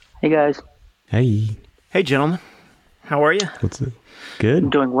Hey guys, Hey, Hey, gentlemen. How are you? what's it? I'm Good.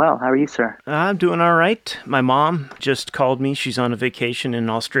 doing well. How are you, sir? I'm doing all right. My mom just called me. She's on a vacation in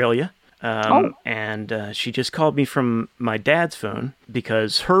Australia. Oh, And she just called me from my dad's phone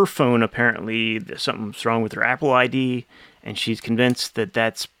because her phone apparently something's wrong with her Apple ID, and she's convinced that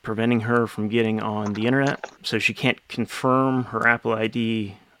that's preventing her from getting on the internet. So she can't confirm her Apple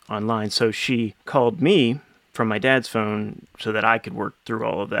ID online. So she called me from my dad's phone so that I could work through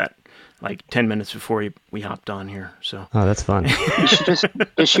all of that like 10 minutes before we hopped on here. So Oh, that's fun. you should just.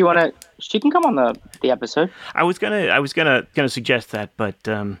 Does she want to? She can come on the episode. I was gonna suggest that, but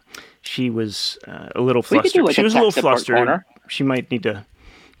she was a little We could do flustered. like She a was a little tech support flustered. corner. She might need to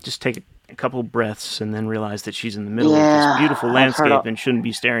just take a couple breaths and then realize that she's in the middle of Yeah, this beautiful I've heard landscape and shouldn't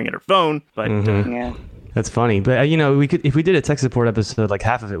be staring at her phone. But Yeah. That's funny. But we could if we did a tech support episode, like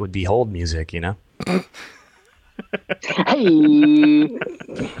half of it would be hold music. Hey,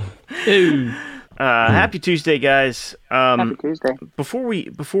 happy Tuesday, guys. happy Tuesday. Before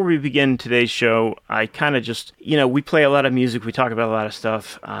we begin today's show, I kind of just we play a lot of music, we talk about a lot of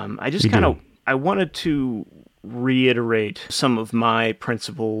stuff. I wanted to reiterate some of my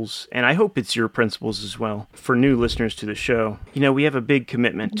principles, and I hope it's your principles as well for new listeners to the show. We have a big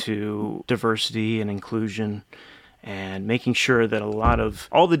commitment to diversity and inclusion, and making sure that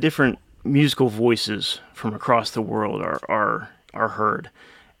all the different musical voices from across the world are heard.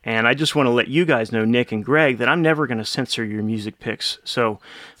 And I just want to let you guys know, Nick and Greg, that I'm never going to censor your music picks. So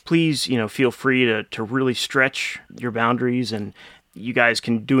please, feel free to really stretch your boundaries. And you guys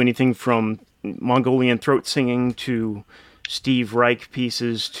can do anything from Mongolian throat singing to Steve Reich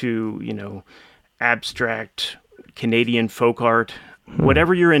pieces to, abstract Canadian folk art,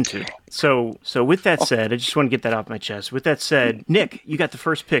 whatever you're into. So with that said, I just want to get that off my chest. With that said, Nick, you got the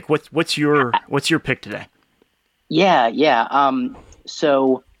first pick. What's your pick today? Yeah.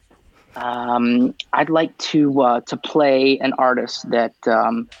 So, I'd like to play an artist that.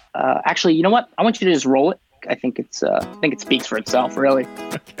 Actually, you know what? I want you to just roll it. I think it speaks for itself, really.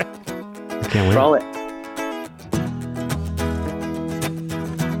 I can't wait. Roll it.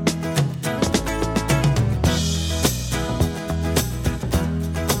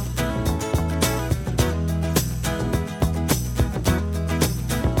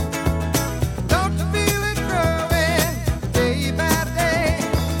 Don't you feel it growing day by day?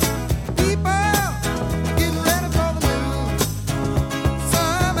 People getting ready for the move.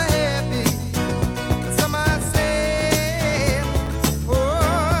 Some are happy, some are sad.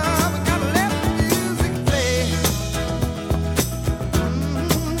 Oh, we gotta let the music play.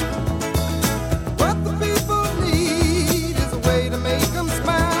 What the people need is a way to make them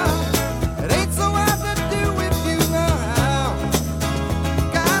smile. It ain't so hard to do if you know how.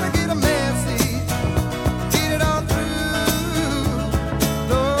 Gotta get a message, get it on through.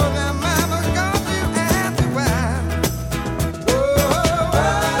 Long our mama got you and the wild. Whoa,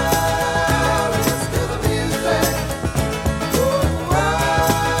 listen to the music.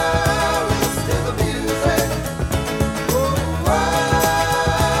 Whoa, listen to the music. Whoa,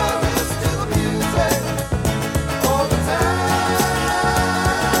 listen to the music all the time.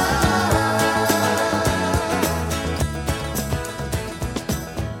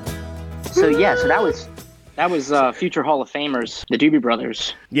 So that was future Hall of Famers, the Doobie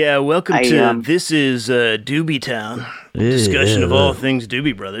Brothers. Yeah, welcome I, to um, This is Doobie Town. Discussion of all things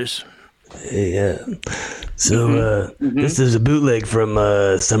Doobie Brothers. Yeah. So this is a bootleg from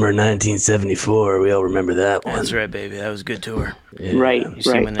summer 1974. We all remember that one. That's right, baby. That was a good tour. Yeah. Right.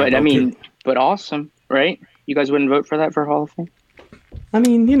 see when they But I broke mean, but awesome, right? You guys wouldn't vote for that for Hall of Fame? I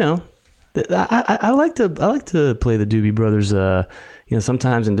mean, I like to play the Doobie Brothers.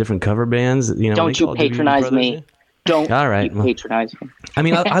 Sometimes in different cover bands. When they Don't you call Doobie patronize Brothers, me. Don't All right, you well. patronize me. I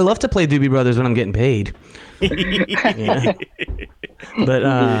mean, I love to play Doobie Brothers when I'm getting paid. Yeah. But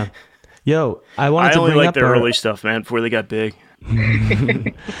I wanted I to only bring like up the early stuff, man, before they got big.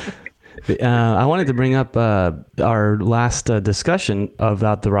 I wanted to bring up our last discussion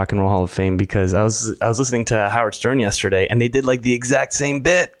about the Rock and Roll Hall of Fame because I was listening to Howard Stern yesterday and they did like the exact same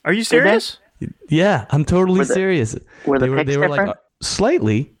bit. Are you serious? Yeah, I'm totally serious. were the they picks were like different?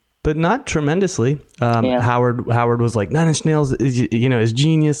 slightly, but not tremendously. Yeah. Howard was like Nine Inch Nails is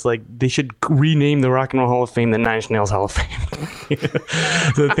genius. Like they should rename the Rock and Roll Hall of Fame the Nine Inch Nails Hall of Fame.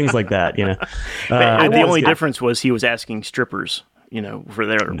 So things like that. The only difference was he was asking strippers, for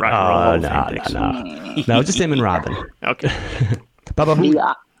their Rock and Roll Hall of Fame picks. No, just him and Robin. Okay. Baba Boo.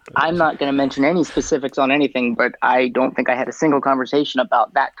 Yeah, I'm not going to mention any specifics on anything, but I don't think I had a single conversation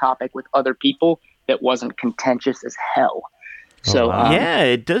about that topic with other people that wasn't contentious as hell. So wow. Yeah,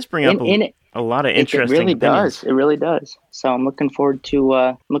 it does bring up a lot of It interesting really opinions. does. It really does. So I'm looking forward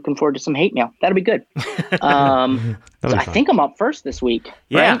to some hate mail. That'll be good. So That'll be I fun. think I'm up first this week.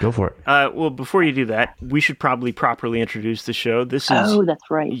 Yeah. Right? Go for it. Well, before you do that, we should probably properly introduce the show. This is Oh, that's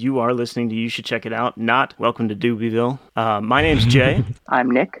right. You are listening to You Should Check It Out, not Welcome to Doobieville. My name's Jay.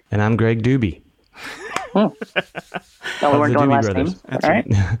 I'm Nick. And I'm Greg Doobie. No, we weren't the doing Doobie last Brothers. names. All right.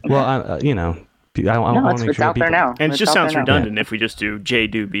 Well, you know, I No, want to make it's sure out there people- now. And it It's just out sounds there now. redundant if we just do Jay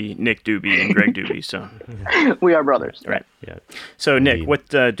Doobie, Nick Doobie, and Greg Doobie. So, We are brothers. right. Yeah. So, Nick, Indeed. what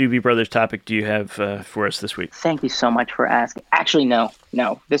Doobie Brothers topic do you have for us this week? Thank you so much for asking. Actually, no.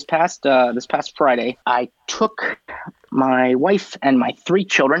 This past Friday, I took my wife and my 3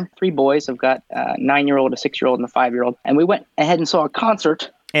 children, 3 boys. I've got a 9-year-old, a 6-year-old, and a 5-year-old, and we went ahead and saw a concert.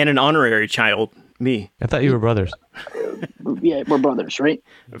 And an honorary child, me. I thought you were brothers. Yeah, we're brothers, right?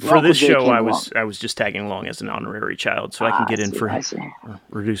 For Uncle this Jay show, came I along. was just tagging along as an honorary child, so I can get in for I see.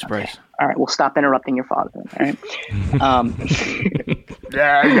 reduced price. All right, we'll stop interrupting your father. All right.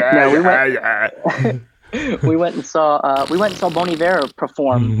 We went and saw Bon Iver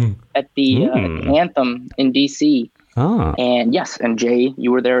perform at the Anthem in DC. Oh. And yes, and Jay,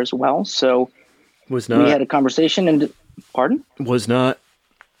 you were there as well. So Was we had not. a conversation. And pardon? Was not.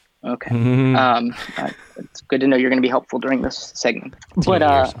 Okay. It's good to know you're going to be helpful during this segment.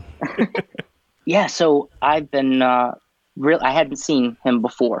 But yeah, so I've been I hadn't seen him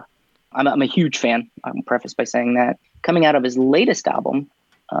before. I'm a huge fan. I'll preface by saying that coming out of his latest album,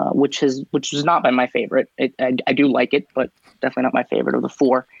 which was not my favorite. I do like it, but definitely not my favorite of the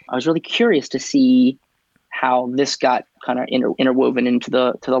 4. I was really curious to see how this got kind of interwoven into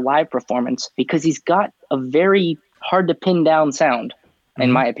the live performance, because he's got a very hard to pin down sound,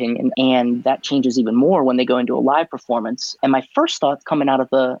 in my opinion, and that changes even more when they go into a live performance. And my first thought coming out of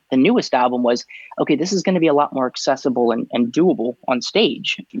the newest album was, okay, this is going to be a lot more accessible and doable on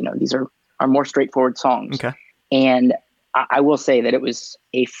stage. You know, these are more straightforward songs. Okay. And I will say that it was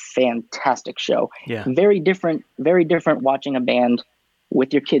a fantastic show. Yeah. Very different watching a band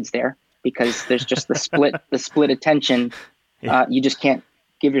with your kids there, because there's just the split attention. Yeah. You just can't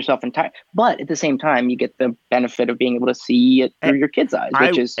give yourself entire. But at the same time, you get the benefit of being able to see it through your kids' eyes,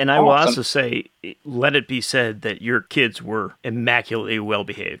 which is I will awesome. also say, let it be said that your kids were immaculately well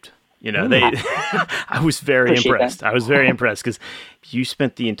behaved. You know, I was very Appreciate impressed. that. I was very impressed because you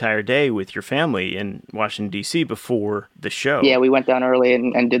spent the entire day with your family in Washington, D.C. before the show. Yeah, we went down early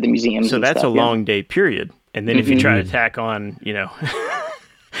and did the museums. So and that's stuff, a long day period. And then if you try to tack on,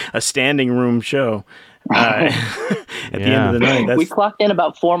 a standing room show at the end of the night, that's... We clocked in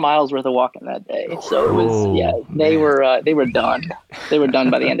about 4 miles worth of walking that day. So it was, they were done. They were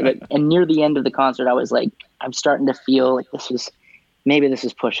done by the end of it. And near the end of the concert, I was like, I'm starting to feel like maybe this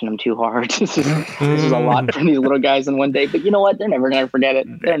is pushing them too hard. This is a lot for these little guys in one day. But you know what? They're never going to forget it.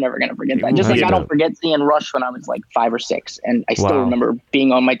 They're never going to forget that. Just like I don't forget seeing Rush when I was like 5 or 6. And I still remember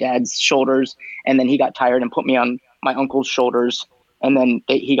being on my dad's shoulders. And then he got tired and put me on my uncle's shoulders. And then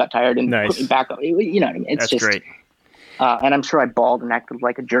he got tired and put me back up. You know what I mean? It's That's great. And I'm sure I bawled and acted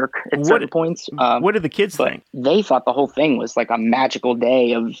like a jerk at certain points. What did the kids but think? They thought the whole thing was like a magical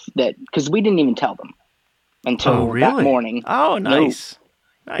day of that, because we didn't even tell them until that morning. Oh, nice.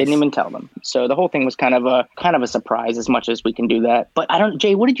 Nope. Didn't even tell them. So the whole thing was kind of a surprise, as much as we can do that. But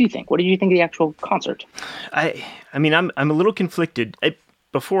Jay, what did you think? What did you think of the actual concert? I mean, I'm a little conflicted.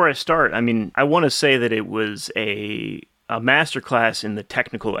 Before I start, I mean, I want to say that it was a masterclass in the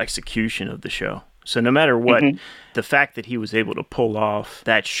technical execution of the show. So no matter what, the fact that he was able to pull off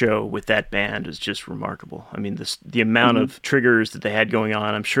that show with that band is just remarkable. I mean, the amount of triggers that they had going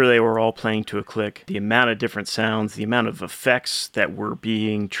on, I'm sure they were all playing to a click. The amount of different sounds, the amount of effects that were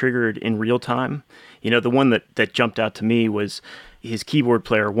being triggered in real time. You know, the one that jumped out to me was his keyboard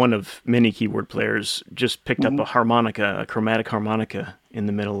player, one of many keyboard players, just picked up a chromatic harmonica in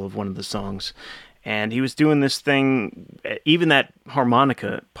the middle of one of the songs. And he was doing this thing, even that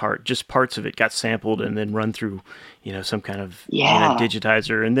harmonica part, just parts of it got sampled and then run through, some kind of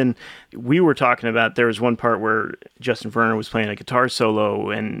digitizer. And then we were talking about, there was one part where Justin Vernon was playing a guitar solo,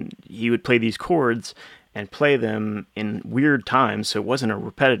 and he would play these chords and play them in weird times, so it wasn't a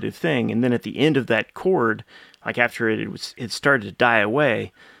repetitive thing. And then at the end of that chord, like after it started to die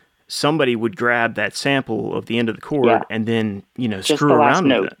away, somebody would grab that sample of the end of the chord and then, screw around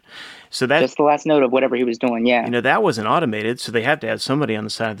with it. So that's just the last note of whatever he was doing. Yeah. That wasn't automated. So they have to have somebody on the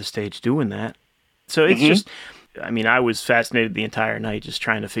side of the stage doing that. So it's just, I mean, I was fascinated the entire night just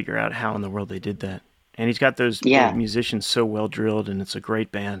trying to figure out how in the world they did that. And he's got those musicians so well drilled, and it's a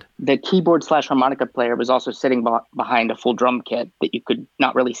great band. The keyboard/harmonica player was also sitting behind a full drum kit that you could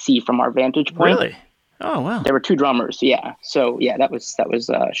not really see from our vantage point. Really? Oh, wow. There were 2 drummers. Yeah. So yeah, that was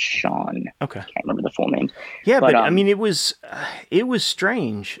Sean. Okay. Can't remember the full names. Yeah, but I mean, it was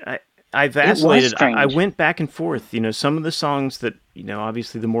strange. I vacillated. strange. I went back and forth. Some of the songs that,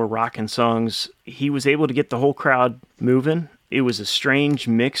 obviously the more rockin' songs, he was able to get the whole crowd moving. It was a strange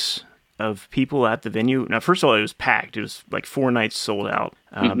mix of people at the venue. Now, first of all, it was packed. It was like 4 nights sold out.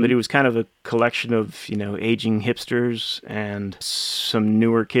 But it was kind of a collection of, aging hipsters and some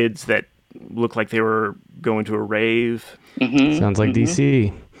newer kids that looked like they were going to a rave. Sounds like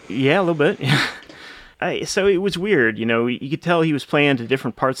DC. Yeah, a little bit. So it was weird. You could tell he was playing to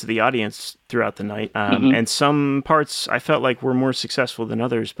different parts of the audience throughout the night. And some parts I felt like were more successful than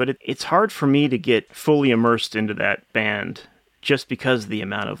others. But it's hard for me to get fully immersed into that band just because of the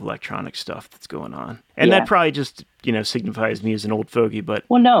amount of electronic stuff that's going on. And that probably just, signifies me as an old fogey, but...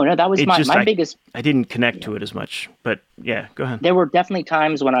 Well, no, that was my biggest... I didn't connect to it as much, but yeah, go ahead. There were definitely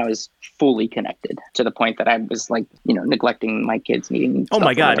times when I was fully connected to the point that I was like, neglecting my kids needing Oh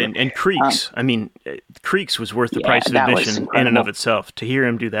my God, and Creeks. Creeks was worth the price of admission in and of itself. To hear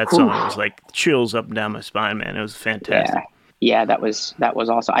him do that song was like chills up and down my spine, man. It was fantastic. Yeah, that was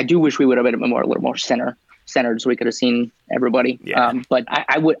awesome. I do wish we would have been a little more centered so we could have seen everybody. Yeah. But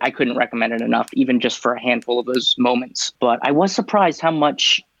I couldn't recommend it enough, even just for a handful of those moments. But I was surprised how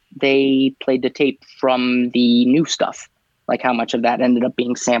much they played the tape from the new stuff, like how much of that ended up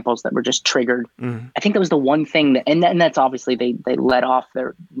being samples that were just triggered. I think that was the one thing that, and that's obviously they let off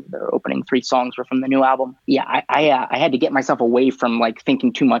their opening 3 songs were from the new album. Yeah, I had to get myself away from like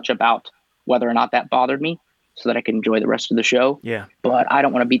thinking too much about whether or not that bothered me, so that I could enjoy the rest of the show. Yeah. But I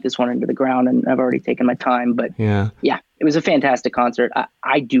don't want to beat this one into the ground, and I've already taken my time. But yeah, it was a fantastic concert.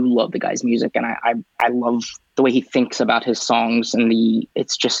 I do love the guy's music, and I love the way he thinks about his songs, and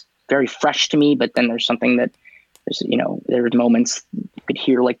it's just very fresh to me. But then there's something that there's moments you could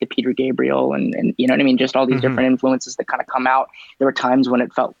hear like the Peter Gabriel and you know what I mean? Just all these different influences that kind of come out. There were times when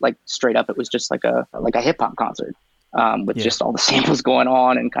it felt like straight up, it was just like a hip hop concert with just all the samples going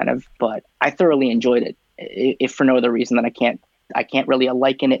on and but I thoroughly enjoyed it. If for no other reason than I can't really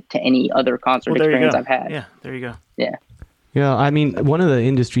liken it to any other concert experience I've had. Yeah, there you go. Yeah. Yeah, I mean, one of the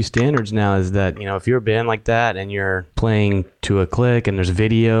industry standards now is that, if you're a band like that and you're playing to a click and there's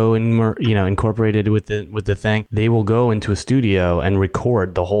video and incorporated with the thing, they will go into a studio and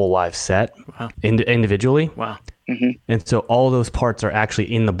record the whole live set individually. Wow. And so all those parts are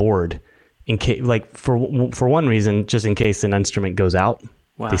actually in the board in case, like for one reason, just in case an instrument goes out,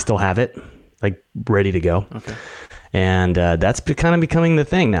 they still have it like ready to go. Okay. And that's kind of becoming the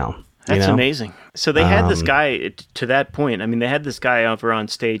thing now. That's amazing. So they had this guy to that point. I mean, they had this guy over on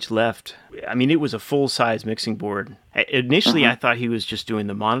stage left. I mean, it was a full-size mixing board. Initially, I thought he was just doing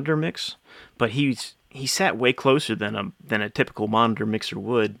the monitor mix, but he sat way closer than a typical monitor mixer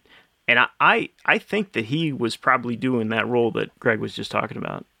would. And I think that he was probably doing that role that Greg was just talking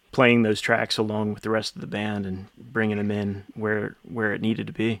about, playing those tracks along with the rest of the band and bringing them in where it needed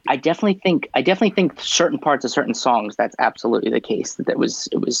to be. I definitely think certain parts of certain songs, that's absolutely the case. That it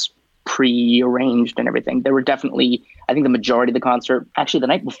was pre-arranged and everything. There were definitely, I think the majority of the concert, actually the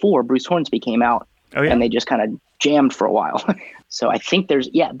night before, Bruce Hornsby came out and they just kind of jammed for a while. So I think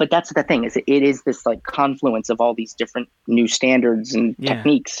but that's the thing, is it is this like confluence of all these different new standards and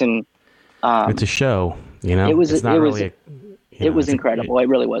techniques, and it's a show, it was incredible. It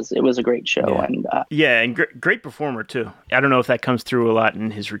really was. It was a great show. And great performer too. I don't know if that comes through a lot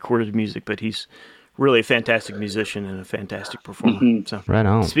in his recorded music, but he's really a fantastic musician and a fantastic performer. So, right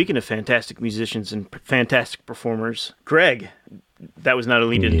on. Speaking of fantastic musicians and fantastic performers, Greg, that was not a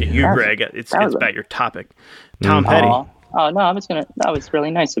lead into you, Greg. It's about your topic. Tom Petty. Oh no, that was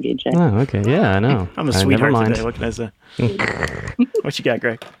really nice of you, Jay. Oh, okay. Yeah, I know. I'm a sweetheart today. What can I say? What you got,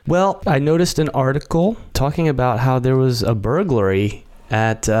 Greg? Well, I noticed an article talking about how there was a burglary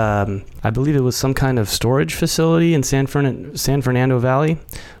at, I believe it was some kind of storage facility in San Fernando Valley,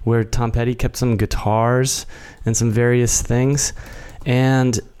 where Tom Petty kept some guitars and some various things,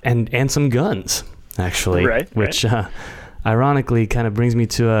 and some guns, actually, which ironically kind of brings me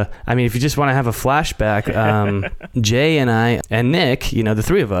to if you just want to have a flashback, Jay and I and Nick, the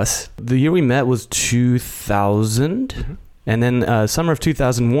three of us, the year we met was 2000, and then summer of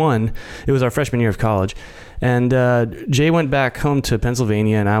 2001, it was our freshman year of college. And Jay went back home to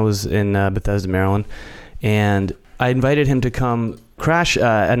Pennsylvania, and I was in Bethesda, Maryland. And I invited him to come crash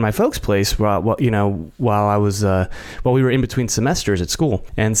at my folks' place while we were in between semesters at school.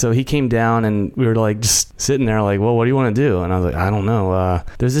 And so he came down, and we were like just sitting there like, well, what do you want to do? And I was like, I don't know.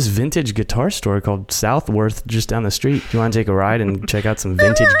 There's this vintage guitar store called Southworth just down the street. Do you want to take a ride and check out some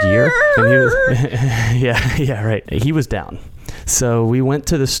vintage gear? And he was, yeah, right. He was down. So we went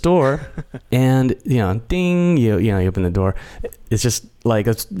to the store, and ding, you open the door. It's just like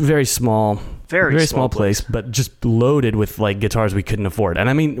a very small, very small place, but just loaded with like guitars we couldn't afford. And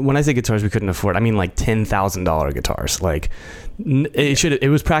I mean, when I say guitars we couldn't afford, I mean like $10,000 guitars. Like it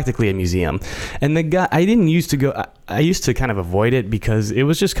was practically a museum. And the guy, I used to kind of avoid it because it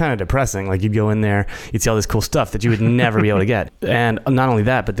was just kind of depressing. Like you'd go in there, you'd see all this cool stuff that you would never be able to get. And not only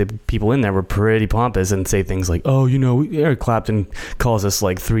that, but the people in there were pretty pompous and say things like, "Oh, Eric Clapton calls us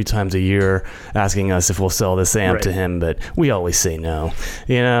like 3 times a year asking us if we'll sell this amp to him, but we always say no."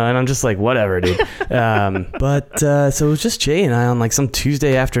 And I'm just like, whatever, dude. So it was just Jay and I on like some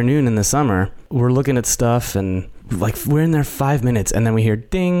Tuesday afternoon in the summer. We're looking at stuff and like we're in there 5 minutes and then we hear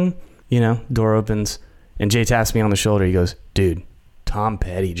ding, door opens and Jay taps me on the shoulder. He goes, "Dude, Tom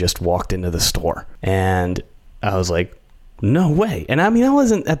Petty just walked into the store." And I was like, "No way." And I mean, I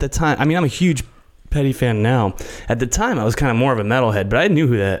wasn't at the time. I mean, I'm a huge Petty fan now. At the time, I was kind of more of a metalhead, but I knew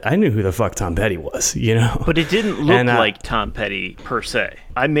who the fuck Tom Petty was, But it didn't look like Tom Petty per se.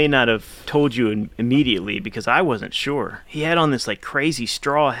 I may not have told you immediately because I wasn't sure. He had on this like crazy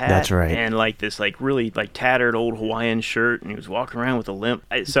straw hat. That's right. And like this like really like tattered old Hawaiian shirt, and he was walking around with a limp.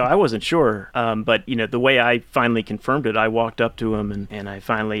 So I wasn't sure. But the way I finally confirmed it, I walked up to him and I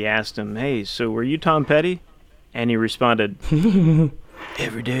finally asked him, "Hey, so were you Tom Petty?" And he responded,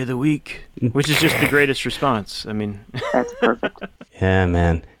 "Every day of the week," which is just the greatest response. I mean, That's perfect. Yeah,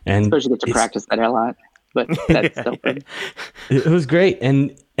 man. And Especially get to practice that a lot. But that's so good. It was great.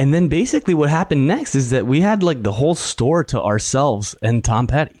 And then basically what happened next is that we had like the whole store to ourselves and Tom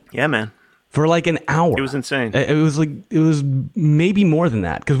Petty. Yeah, man. For like an hour. It was insane. It was maybe more than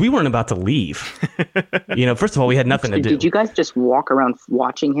that because we weren't about to leave. First of all, we had nothing to do. Did you guys just walk around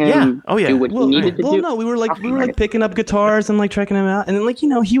watching him do what he needed to do? Well, no, we were like picking up guitars and like checking them out. And then like,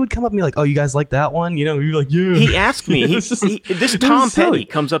 he would come up and be like, "Oh, you guys like that one?" We'd be like, "Yeah." He asked me, this Tom Petty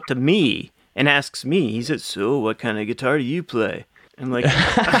comes up to me and asks me, he said, "So what kind of guitar do you play?" And like,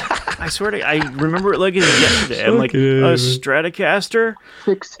 I swear to, I remember it like it was yesterday. I'm like, "A Stratocaster?"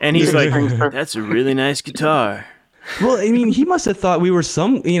 And he's like, "That's a really nice guitar." Well, I mean, he must have thought we were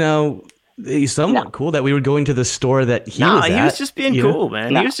somewhat cool that we were going to the store that he was at. He was just being cool,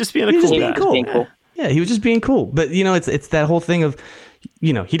 man. He was just being a cool guy. Cool. Yeah, he was just being cool. But, it's that whole thing of,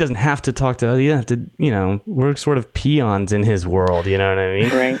 he doesn't have to talk to us. He doesn't have to, we're sort of peons in his world. You know what I mean?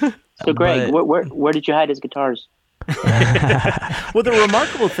 Right. So, Greg, where did you hide his guitars? Well, the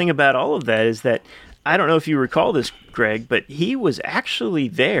remarkable thing about all of that is that, I don't know if you recall this, Greg, but he was actually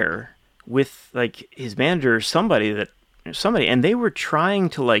there with like his manager or somebody, and they were trying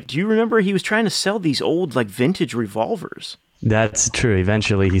to like, do you remember he was trying to sell these old like vintage revolvers? That's true.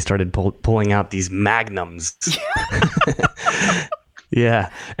 Eventually he started pulling out these magnums. Yeah,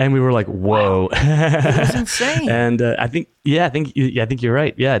 and we were like, "Whoa!" It was insane. And I think you're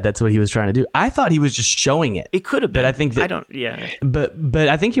right. Yeah, that's what he was trying to do. I thought he was just showing it. It could have been. But I think that, I don't. Yeah. But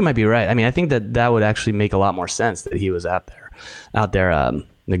I think you might be right. I mean, I think that would actually make a lot more sense that he was out there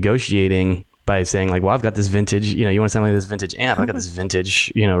negotiating by saying like, "Well, I've got this vintage. You want to sell me this vintage amp? I got this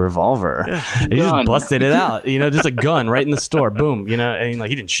vintage, revolver." Yeah. And he just busted it out. Just a gun right in the store. Boom. And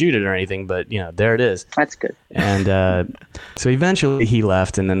like he didn't shoot it or anything, but there it is. That's good. And so eventually he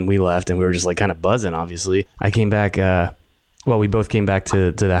left, and then we left, and we were just like kind of buzzing. Obviously, I came back. We both came back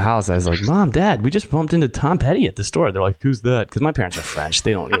to the house. I was like, "Mom, Dad, we just bumped into Tom Petty at the store." They're like, "Who's that?" Because my parents are French.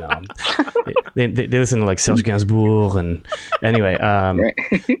 They don't, they listen to like Serge Gainsbourg, and anyway.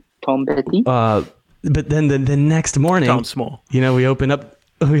 Tom Petty. But then the next morning, Tom Small. We open up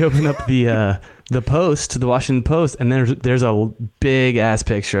the Post, the Washington Post, and there's a big ass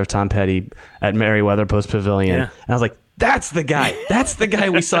picture of Tom Petty at Merriweather Post Pavilion. Yeah. And I was like, "That's the guy. That's the guy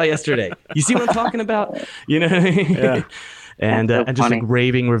we saw yesterday. You see what I'm talking about?" You know what I mean? Yeah. And just like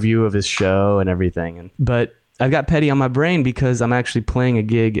raving review of his show and everything. But I've got Petty on my brain because I'm actually playing a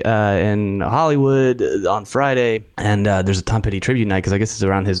gig in Hollywood on Friday, and there's a Tom Petty tribute night because I guess it's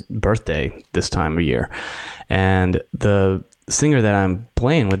around his birthday this time of year. And the singer that I'm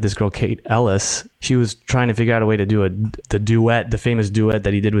playing with, this girl Kate Ellis, she was trying to figure out a way to do the famous duet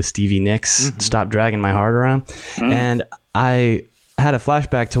that he did with Stevie Nicks, mm-hmm. "Stop Dragging My Heart Around." Mm-hmm. And I had a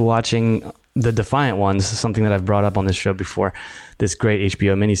flashback to watching The Defiant Ones, something that I've brought up on this show before, this great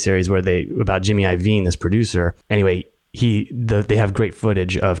HBO miniseries about Jimmy Iovine, this producer. Anyway, they have great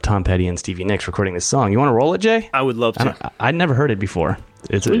footage of Tom Petty and Stevie Nicks recording this song. You want to roll it, Jay? I would love to. I'd never heard it before.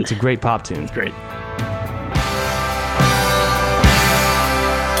 It's a great pop tune. It's great.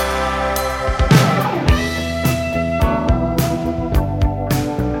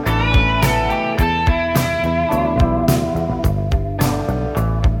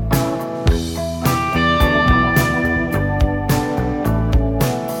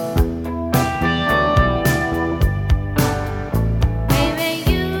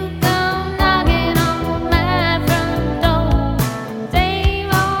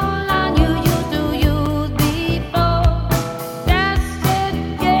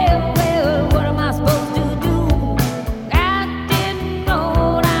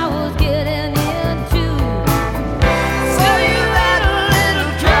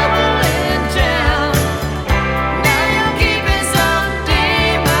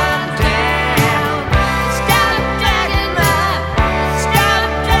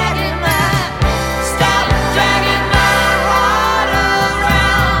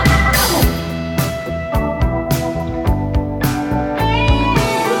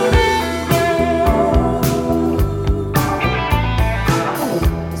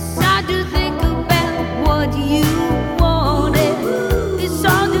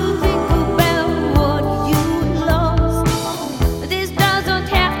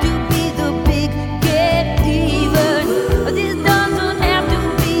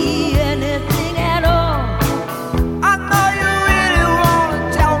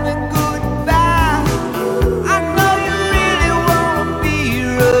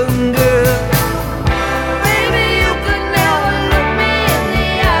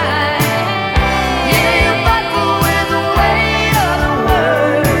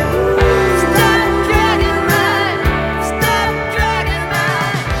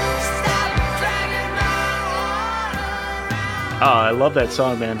 love that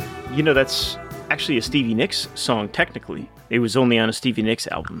song, man. You know, that's actually a Stevie Nicks song, technically. It was only on a Stevie Nicks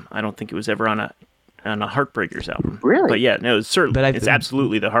album. I don't think it was ever on a Heartbreakers album. Really? But yeah, no, it's certainly, But it's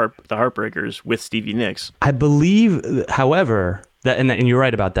absolutely the Heartbreakers with Stevie Nicks. I believe, however, that and you're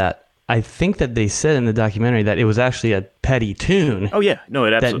right about that. I think that they said in the documentary that it was actually a Petty tune. Oh yeah, no,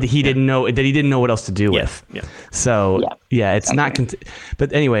 it absolutely. That he didn't know what else to do with. Yeah. So it's not.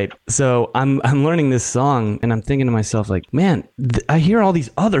 But anyway, so I'm learning this song and I'm thinking to myself like, man, I hear all these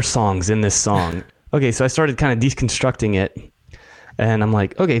other songs in this song. Okay, so I started kind of deconstructing it, and I'm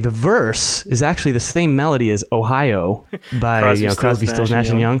like, okay, the verse is actually the same melody as Ohio by Crosby, Stills, Nash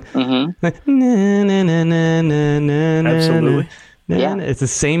and Young. Mm-hmm. Absolutely. Yeah. It's the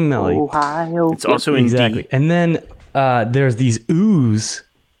same melody. Ohio. It's also in Exactly. D. And then there's these oohs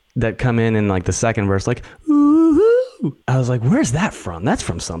that come in like the second verse, like ooh. I was like, where's that from? That's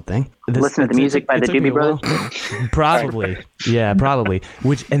from something. Listen to the music by the Doobie Brothers. Probably. Yeah, probably.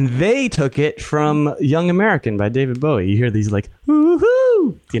 And they took it from Young American by David Bowie. You hear these like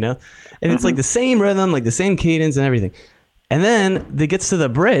ooh, and it's like the same rhythm, like the same cadence and everything. And then it gets to the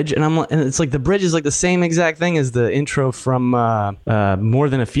bridge, and it's like the bridge is like the same exact thing as the intro from "More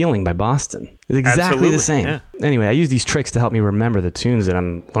Than a Feeling" by Boston. It's exactly Absolutely, the same. Yeah. Anyway, I use these tricks to help me remember the tunes that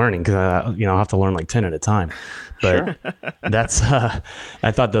I'm learning because I'll have to learn like 10 at a time. But that's I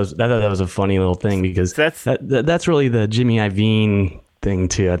thought that was a funny little thing because that's really the Jimmy Iovine thing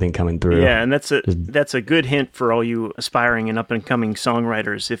too. I think coming through. Yeah, and that's a good hint for all you aspiring and up and coming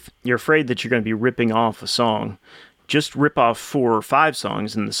songwriters. If you're afraid that you're going to be ripping off a song, just rip off 4 or 5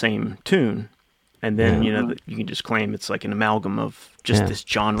 songs in the same tune, and then you can just claim it's like an amalgam of just this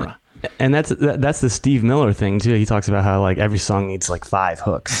genre. And that's the Steve Miller thing too. He talks about how like every song needs like 5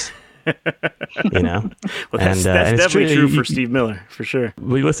 hooks. Well, that's definitely true for Steve Miller, for sure.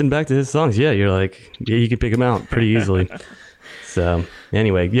 We listen back to his songs, you can pick them out pretty easily. So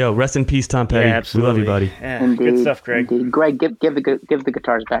anyway, rest in peace, Tom Petty. Yeah, absolutely. We love you, buddy. Yeah, Indeed, good stuff, Greg. Indeed. Greg, give the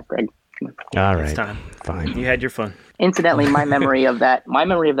guitars back, Greg. All right, it's time. Fine. You had your fun. Incidentally, my memory of that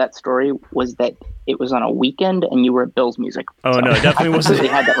story was that it was on a weekend and you were at Bill's Music. Oh, no, it definitely wasn't. I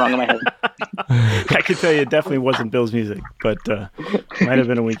had that wrong in my head. I can tell you it definitely wasn't Bill's Music, but might have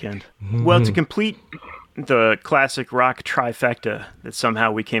been a weekend. Well, to complete the classic rock trifecta that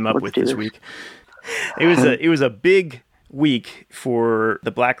somehow we came up with this week, it was a big week for the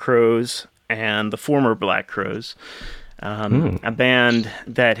Black Crowes and the former Black Crowes, a band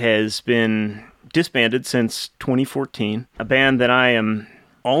that has been disbanded since 2014, a band that I am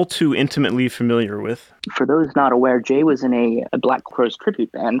all too intimately familiar with. For those not aware, Jay was in a Black Crowes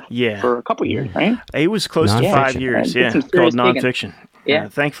tribute band for a couple years, right? It was close to 5 years, called Nonfiction. Yeah.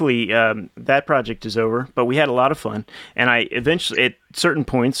 Thankfully, that project is over, but we had a lot of fun. And I eventually, at certain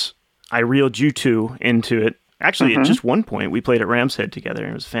points, I reeled you two into it. Actually, at just one point, we played at Ram's Head together,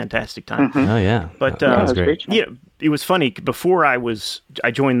 and it was a fantastic time. Oh, yeah. But that was great. Yeah, it was funny. Before I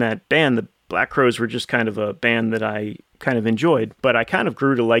joined that band, the Black Crowes were just kind of a band that I kind of enjoyed, but I kind of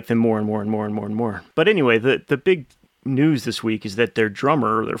grew to like them more and more and more and more and more. But anyway, the big news this week is that their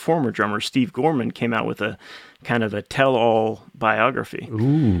former drummer, Steve Gorman, came out with a kind of a tell-all biography.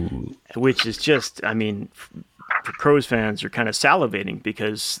 Ooh. Which is just, for Crowes fans are kind of salivating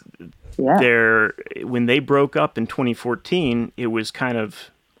because when they broke up in 2014, it was kind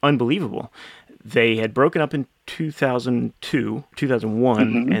of unbelievable. They had broken up in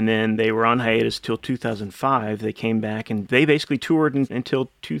 2001, and then they were on hiatus till 2005. They came back, and they basically toured until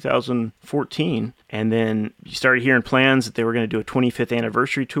 2014. And then you started hearing plans that they were going to do a 25th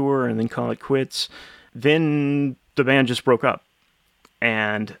anniversary tour and then call it quits. Then the band just broke up.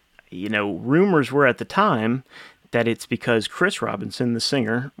 And, rumors were at the time that it's because Chris Robinson, the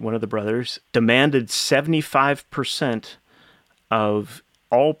singer, one of the brothers, demanded 75% of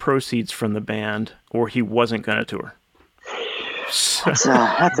all proceeds from the band, or he wasn't going to tour. That's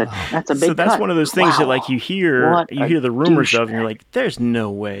a big. So that's cut. one of those things that, like, you hear the rumors of, and you're douchebag. like, "There's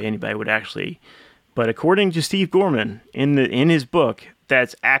no way anybody would actually." But according to Steve Gorman in his book,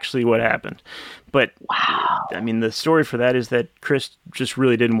 that's actually what happened. But the story for that is that Chris just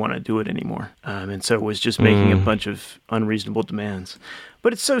really didn't want to do it anymore, and so was just making a bunch of unreasonable demands.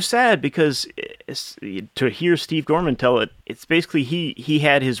 But it's so sad because to hear Steve Gorman tell it, it's basically he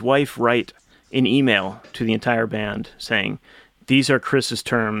had his wife write an email to the entire band saying, "These are Chris's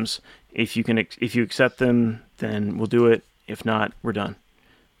terms. If you accept them, then we'll do it. If not, we're done."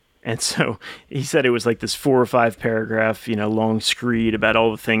 And so he said it was like this 4 or 5 paragraph, long screed about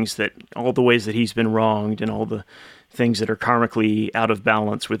all the ways that he's been wronged and all the things that are karmically out of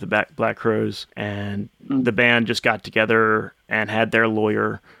balance with the Black Crowes. And the band just got together and had their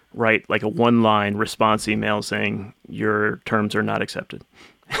lawyer write like a one-line response email saying your terms are not accepted.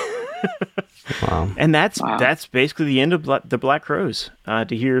 Wow. And that's basically the end of the Black Crowes.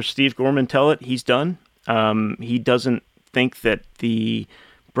 To hear Steve Gorman tell it, he's done. He doesn't think that the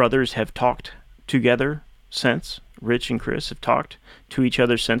brothers have talked together since. Rich and Chris have talked to each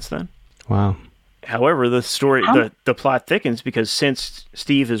other since then. Wow. However, the story, the plot thickens because since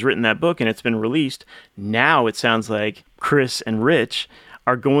Steve has written that book and it's been released, now it sounds like Chris and Rich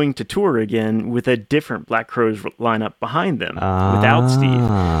are going to tour again with a different Black Crowes lineup behind them without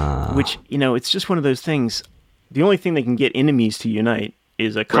Steve. Which, it's just one of those things. The only thing that can get enemies to unite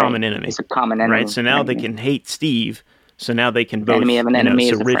is a common enemy. It's a common enemy. Right? So now they can hate Steve. So now they can both. Enemy of an enemy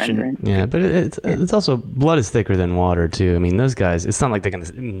is a Rich friend, and, right? Yeah, but it's also blood is thicker than water too. I mean, those guys. It's not like they're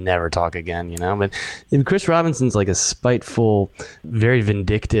gonna never talk again, But Chris Robinson's like a spiteful, very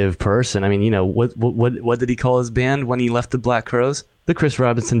vindictive person. I mean, what did he call his band when he left the Black Crowes? The Chris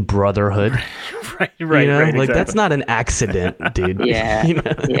Robinson Brotherhood. right. Like Exactly. that's not an accident, dude. Yeah,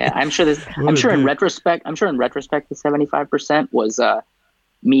 yeah. I'm sure in retrospect, the 75% was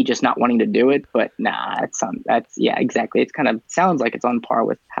me just not wanting to do it, but nah, that's exactly. It's kind of sounds like it's on par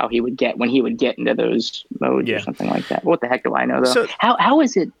with how he would get when he would get into those modes or something like that. What the heck do I know though? So, how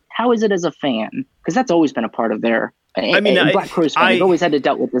is it as a fan? Because that's always been a part of their. Black Crowes fans have always had to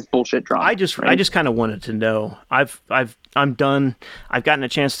deal with this bullshit drama. I just kind of wanted to know. I'm done. I've gotten a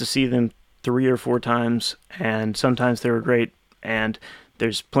chance to see them 3 or 4 times, and sometimes they were great. And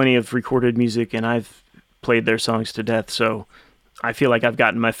there's plenty of recorded music, and I've played their songs to death. So I feel like I've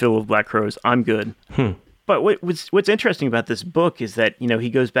gotten my fill of Black Crowes. I'm good. But what's interesting about this book is that he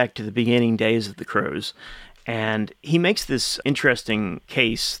goes back to the beginning days of the Crowes, and he makes this interesting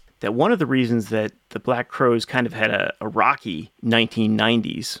case that one of the reasons that the Black Crowes kind of had a rocky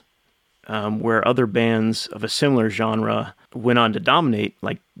 1990s, where other bands of a similar genre went on to dominate,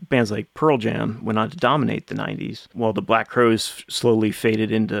 like bands like Pearl Jam went on to dominate the 90s, while the Black Crowes slowly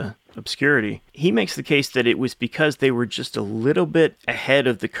faded into obscurity. He makes the case that it was because they were just a little bit ahead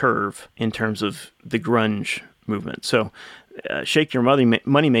of the curve in terms of the grunge movement. So Shake Your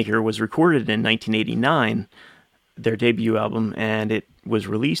Moneymaker was recorded in 1989, their debut album, and it was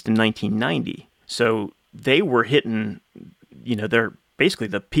released in 1990. So they were hitting, they're basically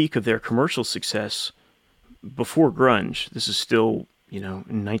the peak of their commercial success before grunge. This is still,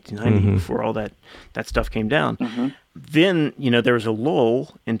 in 1990, before all that stuff came down. Then, there was a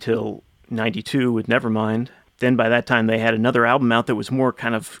lull until 92 with Nevermind. Then by that time, they had another album out that was more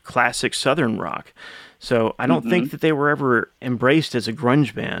kind of classic Southern rock. So I don't think that they were ever embraced as a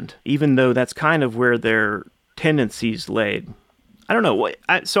grunge band, even though that's kind of where their tendencies laid. I don't know.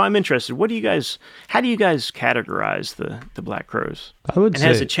 So I'm interested. How do you guys categorize the Black Crowes? I would say,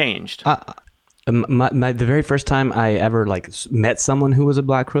 has it changed? The very first time I ever met someone who was a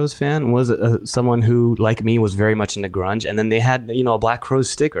Black Crowes fan was someone who, like me, was very much into grunge, and then they had a Black Crowes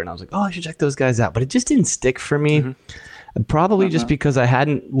sticker, and I was like, oh, I should check those guys out. But it just didn't stick for me. Probably just because I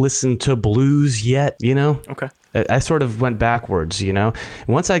hadn't listened to blues yet. Okay. I sort of went backwards,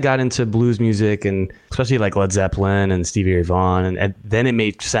 Once I got into blues music, and especially like Led Zeppelin and Stevie Ray Vaughan, and then it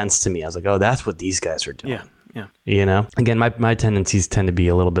made sense to me. I was like, oh, that's what these guys are doing. Yeah. Again, my tendencies tend to be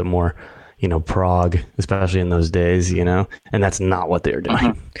a little bit more, prog, especially in those days, and that's not what they're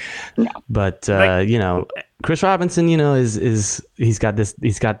doing. No. But Chris Robinson, he's got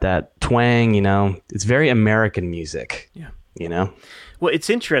that twang, it's very American music. Yeah. Well,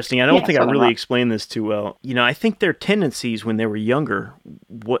 it's interesting. I don't think I really explained this too well. I think their tendencies when they were younger,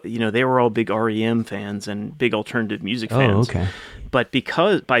 they were all big REM fans and big alternative music fans. Oh, okay. But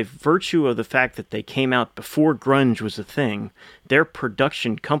by virtue of the fact that they came out before grunge was a thing, their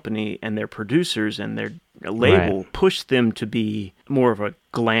production company and their producers and their label pushed them to be more of a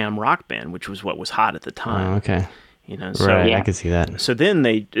glam rock band, which was what was hot at the time. Oh, okay. I could see that. So then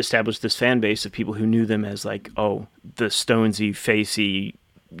they established this fan base of people who knew them as the Stonesy, facey,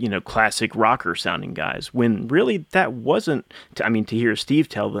 classic rocker sounding guys. When really that wasn't. To hear Steve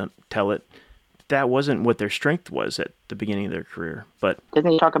tell it, that wasn't what their strength was at the beginning of their career. But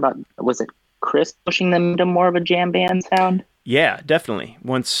didn't he talk about? Was it Chris pushing them into more of a jam band sound? Yeah, definitely.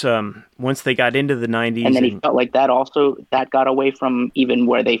 Once they got into the 90s. And then he felt like that got away from even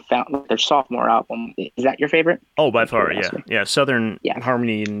where they found their sophomore album. Is that your favorite? Oh, by far, yeah. Yeah, Southern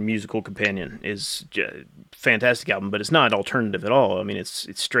Harmony and Musical Companion is a fantastic album, but it's not alternative at all. It's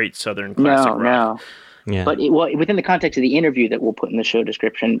straight Southern classic rock. No. Yeah. But within the context of the interview that we'll put in the show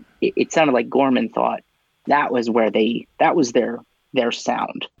description, it sounded like Gorman thought that was their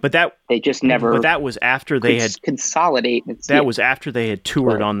sound, but that they just never. But that was after they had consolidate. That was after they had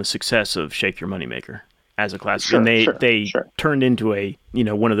toured on the success of Shake Your Moneymaker. as a classic. Sure, and they sure. turned into a,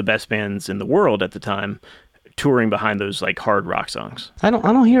 one of the best bands in the world at the time, touring behind those like hard rock songs. I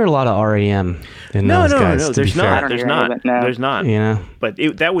don't hear a lot of REM in those guys. No, to there's be fair. not. There's not. No. There's not. Yeah, But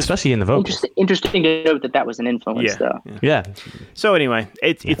that was especially in the vocals. Interesting to note that was an influence, though. Yeah. So anyway,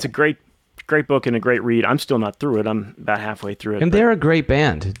 it's a great book and a great read. I'm still not through it. I'm about halfway through it. And they're a great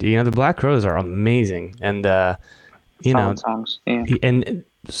band. The Black Crowes are amazing, and Solid songs. Yeah. and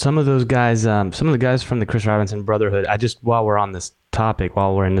some of those guys, some of the guys from the Chris Robinson Brotherhood. While we're on this topic,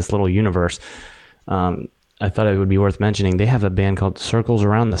 while we're in this little universe, I thought it would be worth mentioning. They have a band called Circles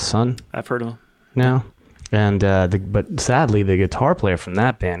Around the Sun. I've heard of them. now. And but sadly, the guitar player from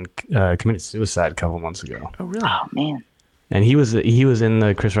that band committed suicide a couple months ago. Oh, really? Oh, man. And he was in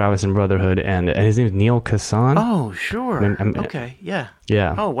the Chris Robinson Brotherhood, and his name is Neil Kassan. Oh, sure. Okay, yeah.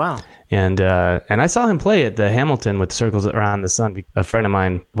 Yeah. Oh, wow. And I saw him play at the Hamilton with Circles Around the Sun. A friend of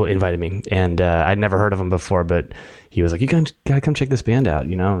mine invited me, and I'd never heard of him before, but he was like, "You gotta come check this band out."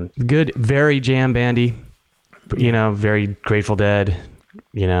 Good, very jam bandy. Very Grateful Dead.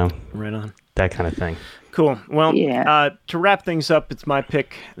 Right on. That kind of thing. Cool. Well, Yeah. To wrap things up, it's my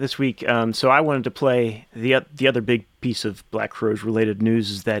pick this week. So I wanted to play the other big piece of Black Crowes related news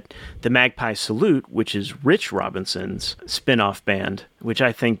is that the Magpie Salute, which is Rich Robinson's spin-off band, which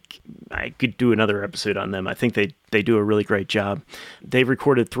I think I could do another episode on them. I think they do a really great job. They've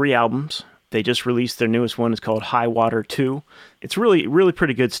recorded 3 albums. They just released their newest one. It's called High Water 2. It's really, really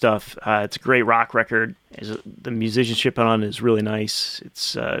pretty good stuff. It's a great rock record. The musicianship on it is really nice.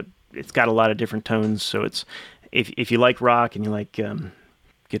 It's got a lot of different tones. So it's if you like rock and you like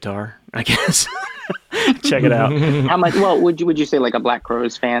guitar, I guess, check it out. How much? Well, would you say like a Black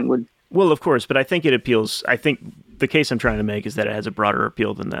Crowes fan would? Well, of course, but I think it appeals. I think the case I'm trying to make is that it has a broader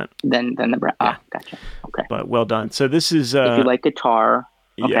appeal than that. Than the gotcha. Okay. But well done. So this is if you like guitar,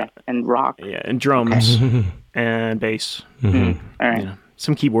 okay, yeah. and rock, yeah, and drums and bass. Mm-hmm. All right.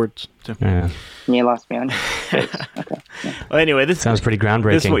 Some keyboards too. Yeah. You lost me on. Okay. Yeah. Well, anyway, this Sounds pretty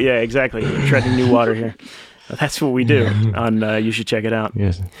groundbreaking. yeah, exactly. We're treading new water here. That's what we do on You Should Check It Out.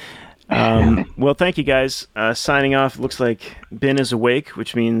 Yes. Well, thank you guys. Signing off. Looks like Ben is awake,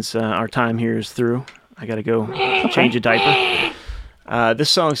 which means our time here is through. I got to go change a diaper. This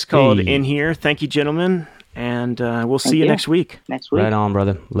song's called In Here. Thank you, gentlemen. And we'll see you next week. Next week. Right on,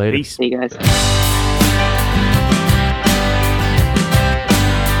 brother. Later. Peace. See you guys.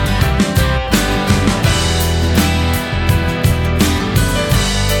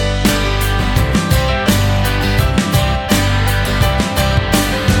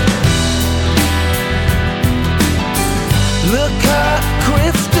 Look up,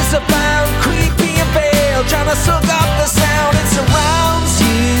 Grift is abound, creepy and veiled, trying to suck up the sound. It surrounds